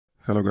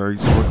Hello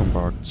guys, welcome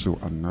back to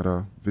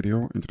another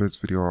video. In today's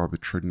video I'll be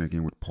trading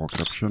again with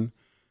Quotex, and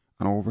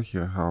over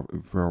here I have a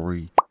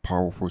very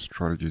powerful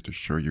strategy to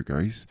show you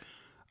guys.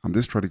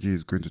 This strategy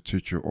is going to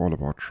teach you all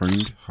about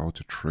trend, how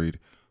to trade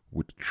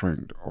with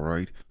trend.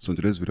 Alright, so in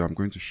today's video I'm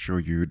going to show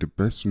you the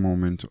best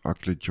moment to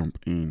actually jump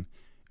in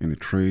a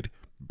trade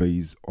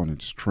based on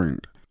its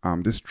trend.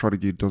 This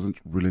strategy doesn't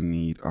really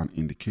need an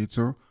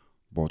indicator,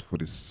 but for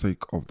the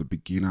sake of the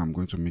beginner I'm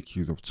going to make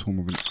use of 2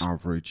 moving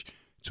average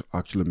to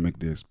actually make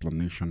the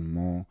explanation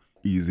more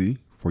easy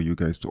for you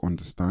guys to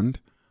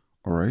understand.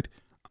 All right,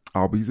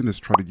 I'll be using the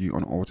strategy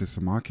on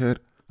OTC market,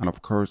 and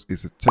of course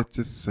it's a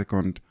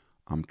 30-second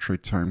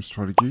trade time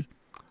strategy,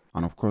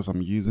 and of course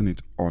I'm using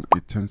it on a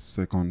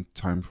 10-second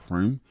time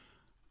frame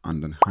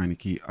and then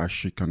Heineke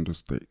Ashi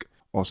candlestick.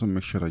 Also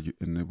make sure that you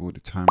enable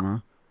the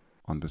timer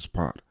on this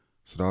part.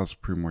 So that's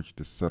pretty much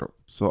the setup.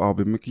 So I'll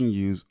be making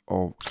use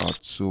of our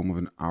 2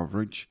 moving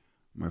average.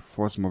 My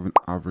first moving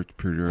average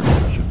period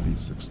should be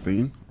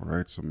 16. All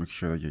right, so make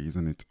sure that you're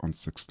using it on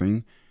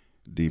 16.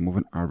 The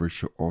moving average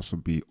should also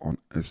be on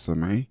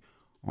SMA.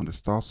 On the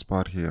start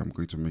spot here, I'm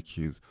going to make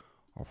use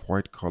of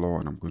white color,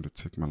 and I'm going to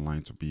take my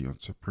line to be on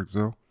 2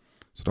 pixel.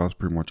 So that's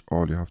pretty much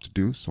all you have to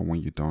do. So when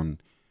you're done,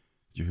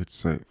 you hit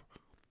save.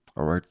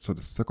 All right, so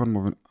the second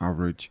moving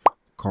average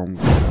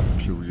comes with a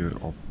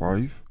period of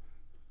 5.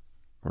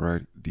 All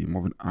right, the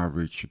moving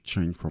average should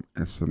change from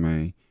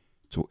SMA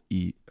to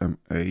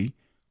EMA.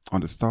 On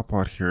the start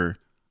part here,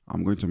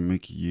 I'm going to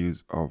make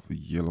use of the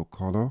yellow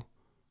color.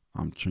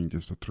 Change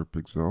this to 3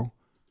 pixel,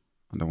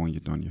 and then when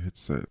you're done, you hit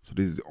save. So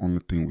this is the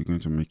only thing we're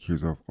going to make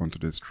use of on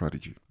today's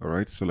strategy. All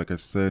right, so like I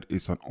said,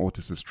 it's an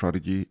OTC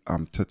strategy.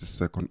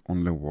 30-second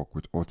only work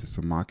with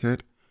OTC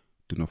market.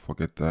 Do not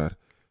forget that.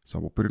 So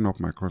we're putting up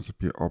my currency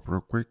pair up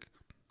real quick.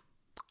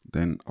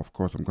 Then of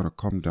course I'm going to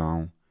come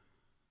down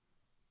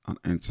and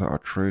enter a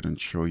trade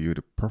and show you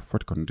the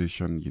perfect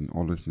condition you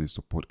always need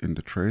to put in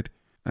the trade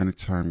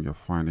anytime you're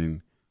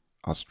finding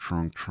a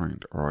strong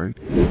trend. All right,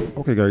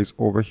 okay guys,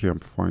 over here I'm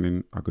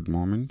finding a good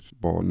moment,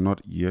 but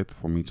not yet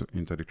for me to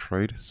enter the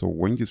trade. So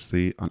when you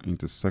see an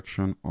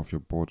intersection of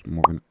your both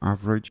moving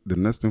average, the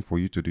next thing for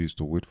you to do is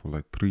to wait for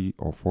like 3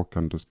 or 4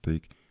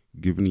 candlesticks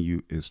giving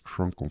you a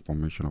strong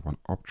confirmation of an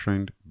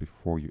uptrend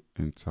before you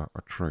enter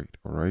a trade.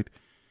 All right,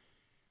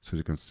 so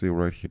you can see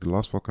right here the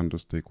last 4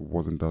 candlesticks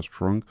wasn't that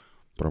strong,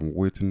 but I'm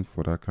waiting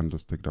for that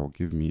candlestick that will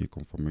give me a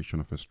confirmation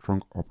of a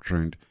strong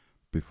uptrend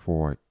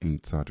before I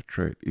enter the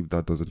trade. If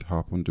that doesn't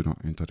happen, do not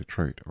enter the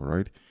trade. All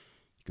right,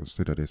 you can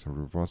see that there's a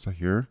reversal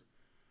here,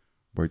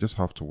 but you just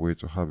have to wait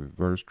to have a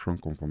very strong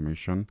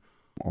confirmation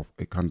of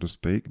a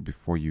candlestick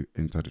before you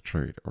enter the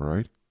trade. All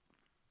right,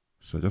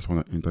 so I just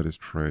want to enter this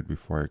trade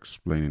before I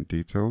explain in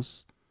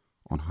details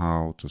on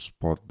how to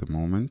spot the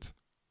moment.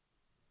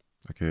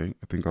 Okay,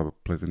 I think I'll be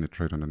placing the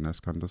trade on the next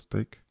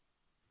candlestick.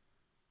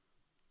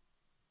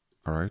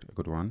 All right, a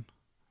good one.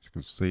 As you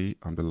can see,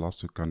 the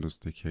last 2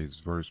 candlestick here is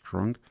very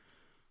strong,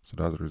 so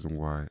that's the reason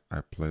why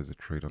I place the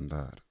trade on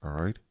that. All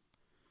right,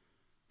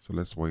 so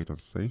let's wait and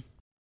see.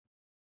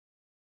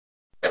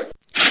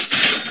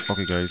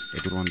 Okay guys,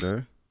 a good one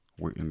there.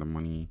 We're in the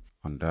money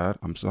on that.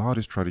 So how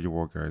this strategy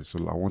works, guys,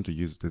 so I want to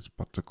use this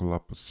particular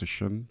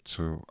position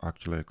to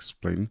actually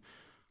explain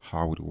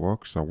how it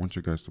works. So I want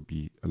you guys to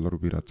be a little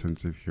bit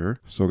attentive here.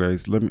 So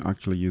guys, let me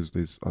actually use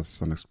this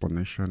as an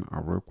explanation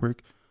real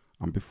quick.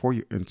 Before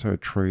you enter a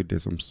trade,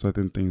 there's some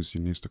certain things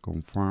you need to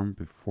confirm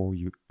before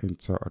you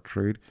enter a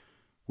trade,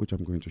 which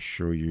I'm going to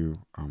show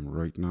you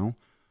right now.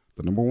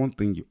 The number one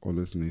thing you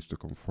always need to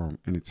confirm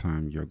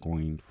anytime you're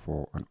going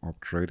for an up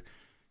trade,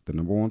 the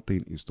number one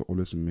thing is to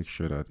always make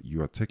sure that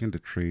you are taking the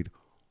trade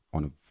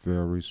on a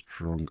very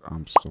strong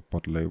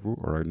support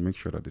level. All right, make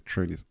sure that the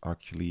trend is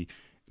actually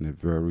in a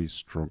very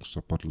strong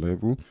support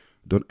level.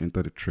 Don't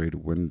enter the trade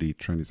when the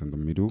trend is in the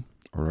middle.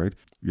 All right,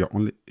 we are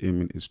only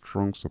aiming a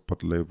strong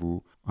support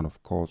level and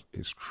of course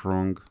a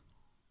strong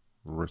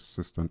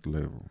resistant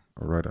level.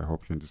 All right, I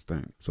hope you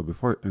understand. So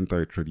before you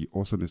enter a trade, you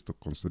also need to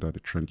consider the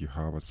trend you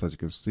have. As you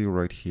can see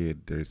right here,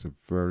 there is a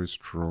very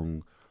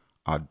strong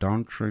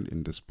downtrend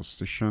in this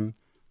position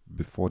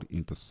before the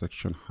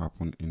intersection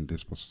happened in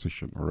this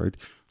position. All right,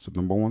 so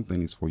number one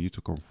thing is for you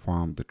to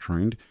confirm the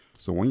trend.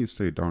 So when you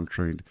say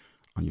downtrend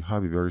and you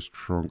have a very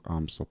strong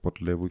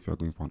support level, if you're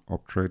going for an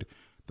up trade,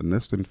 the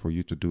next thing for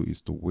you to do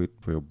is to wait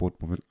for your both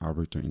moving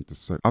average to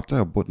intersect. After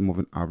your both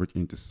moving average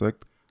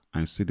intersect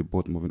and see the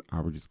both moving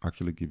average is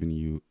actually giving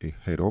you a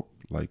head up,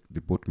 like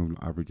the both moving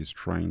average is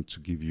trying to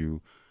give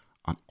you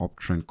an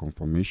uptrend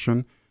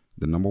confirmation,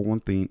 the number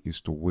one thing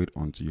is to wait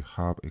until you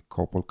have a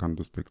couple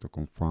candlesticks to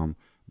confirm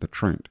the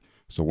trend.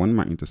 So when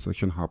my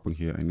intersection happened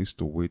here, I need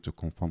to wait to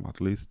confirm at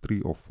least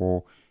 3 or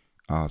 4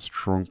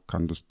 strong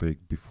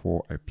candlestick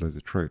before I place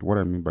the trade. What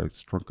I mean by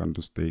strong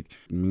candlestick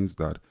means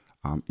that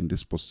in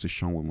this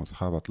position, we must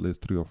have at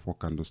least 3 or 4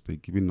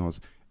 candlesticks giving us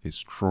a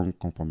strong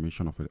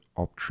confirmation of an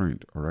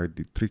uptrend. All right,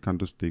 the 3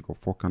 candlestick or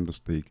 4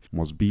 candlestick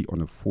must be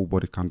on a full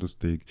body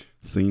candlestick,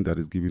 saying that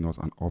it's giving us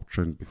an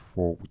uptrend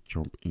before we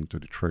jump into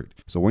the trade.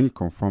 So when you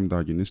confirm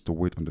that, you need to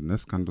wait on the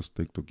next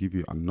candlestick to give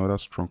you another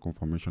strong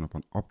confirmation of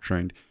an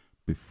uptrend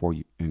before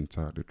you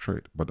enter the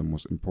trade. But the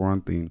most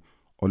important thing,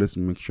 always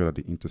make sure that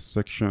the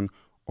intersection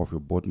of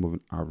your board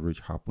moving average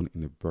happen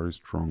in a very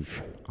strong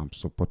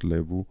support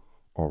level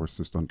or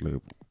resistance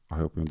level. I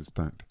hope you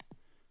understand.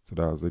 So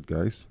that was it,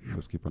 guys.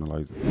 Let's keep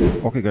analyzing.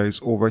 Okay, guys,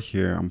 over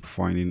here I'm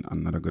finding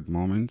another good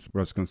moment,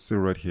 but as you can see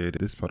right here,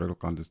 this particular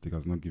candlestick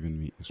has not given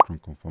me a strong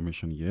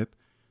confirmation yet.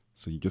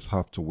 So you just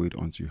have to wait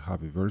until you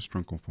have a very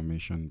strong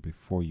confirmation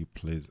before you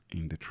place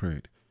in the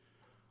trade.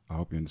 I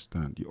hope you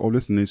understand. You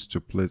always need to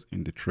place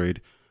in the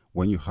trade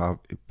when you have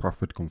a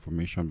perfect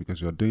confirmation, because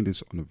you are doing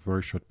this on a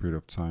very short period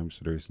of time,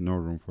 so there is no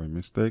room for a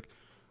mistake.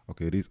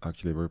 Okay, it is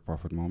actually a very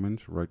perfect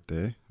moment right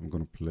there. I'm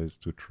going to place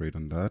 2 trade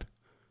on that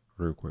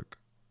real quick.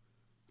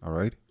 All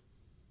right.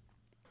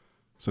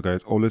 So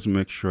guys, always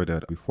make sure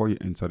that before you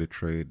enter the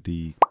trade,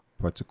 the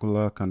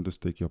particular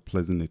candlestick you're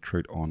placing the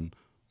trade on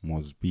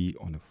must be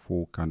on a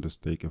full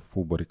candlestick, a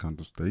full body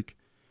candlestick.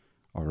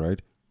 All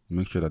right.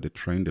 Make sure that the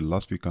trend, the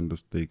last few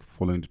candlestick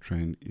following the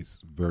trend,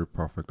 is very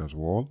perfect as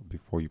well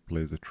before you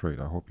place the trade.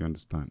 I hope you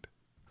understand.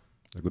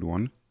 A good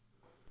one.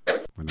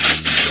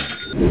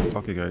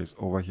 Okay, guys,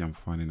 over here I'm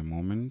finding a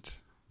moment.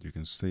 You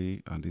can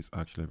see, and this is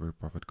actually a very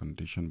perfect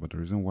condition, but the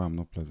reason why I'm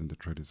not placing the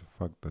trade is the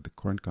fact that the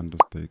current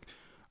candlestick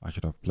I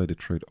should have played the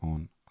trade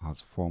on has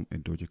formed a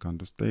doji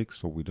candlestick,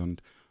 so we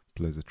don't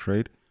place the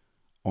trade.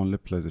 Only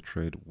place the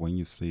trade when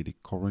you see the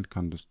current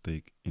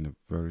candlestick in a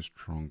very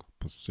strong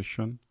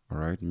position. All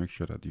right, make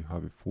sure that you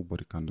have a full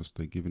body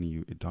candlestick giving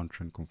you a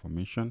downtrend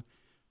confirmation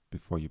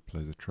before you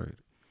place the trade.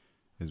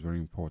 It's very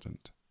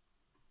important.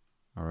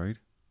 All right.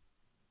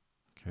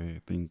 Okay,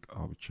 I think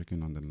I'll be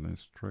checking on the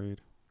next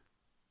trade.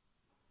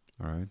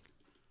 All right,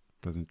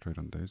 placing trade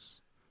on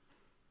this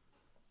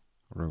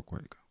real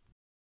quick.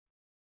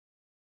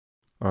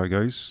 All right,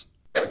 guys,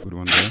 good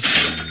one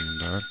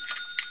there.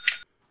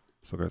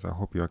 So guys, I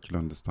hope you actually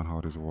understand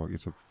how this works.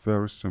 It's a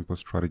very simple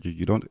strategy.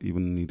 You don't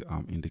even need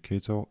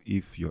indicator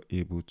if you're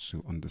able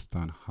to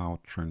understand how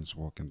trends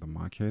work in the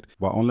market.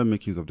 But only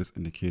make use of these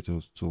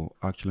indicators to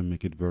actually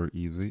make it very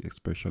easy,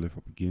 especially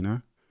for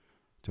beginner,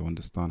 to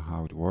understand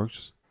how it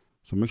works.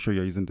 So make sure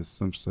you're using the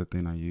same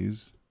setting I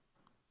use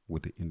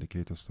with the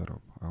indicator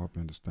setup. I hope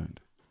you understand.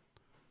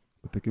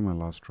 But taking my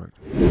last trade.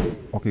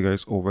 Okay,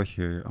 guys, over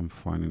here I'm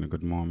finding a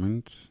good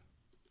moment.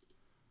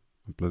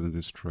 I'm placing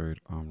this trade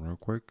real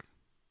quick.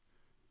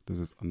 This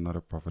is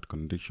another perfect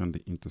condition.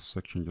 The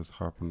intersection just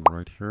happened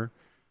right here.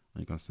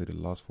 And you can see the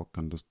last 4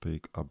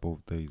 candlestick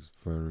above there is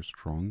very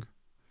strong.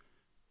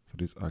 So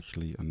this is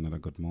actually another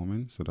good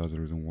moment. So that's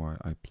the reason why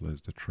I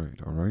placed the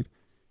trade. All right.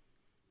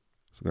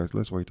 So guys,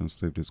 let's wait and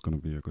see if this is going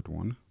to be a good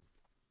one.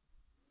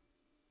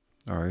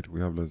 All right, we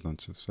have less than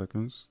 2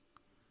 seconds.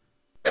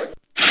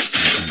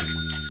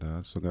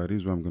 So guys, this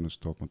is where I'm going to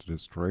stop onto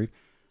this trade.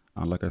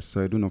 And like I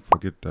said, do not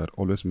forget that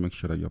always make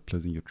sure that you're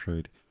placing your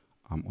trade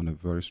on a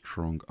very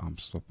strong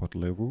support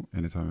level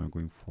anytime you're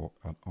going for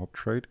an up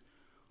trade,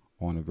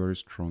 or on a very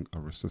strong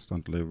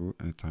resistance level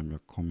anytime you're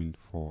coming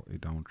for a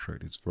down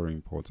trade. It's very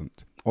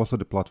important. Also,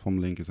 the platform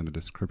link is in the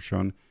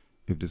description.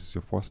 If this is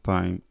your first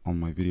time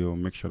on my video,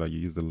 make sure that you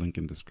use the link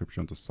in the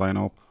description to sign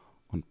up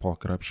on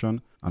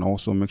Quotex, and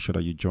also make sure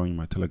that you join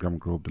my Telegram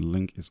group. The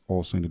link is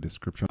also in the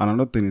description. And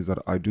another thing is that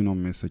I do not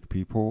message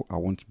people. I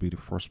want to be the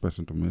first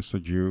person to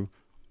message you.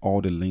 All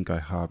the link I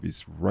have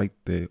is right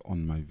there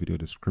on my video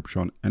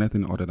description.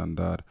 Anything other than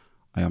that,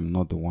 I am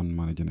not the one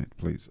managing it,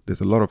 please.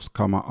 There's a lot of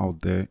scammer out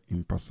there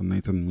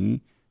impersonating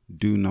me.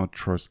 Do not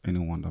trust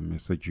anyone that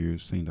message you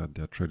saying that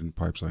they're trading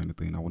pipes or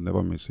anything. I will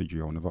never message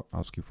you. I will never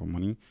ask you for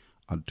money.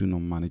 I do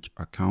not manage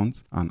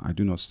accounts, and I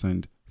do not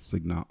send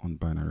signal on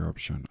binary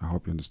option. I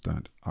hope you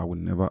understand. I will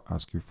never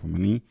ask you for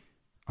money.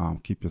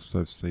 Keep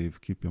yourself safe.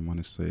 Keep your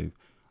money safe.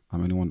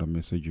 Anyone that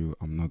message you,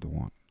 I'm not the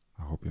one.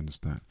 I hope you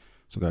understand.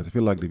 So guys, if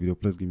you like the video,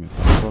 please give me a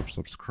thumbs up,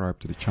 subscribe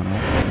to the channel,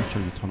 and make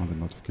sure you turn on the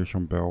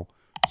notification bell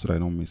so that I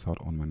don't miss out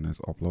on my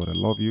next upload. I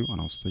love you, and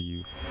I'll see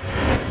you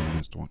in the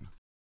next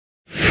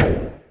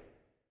one.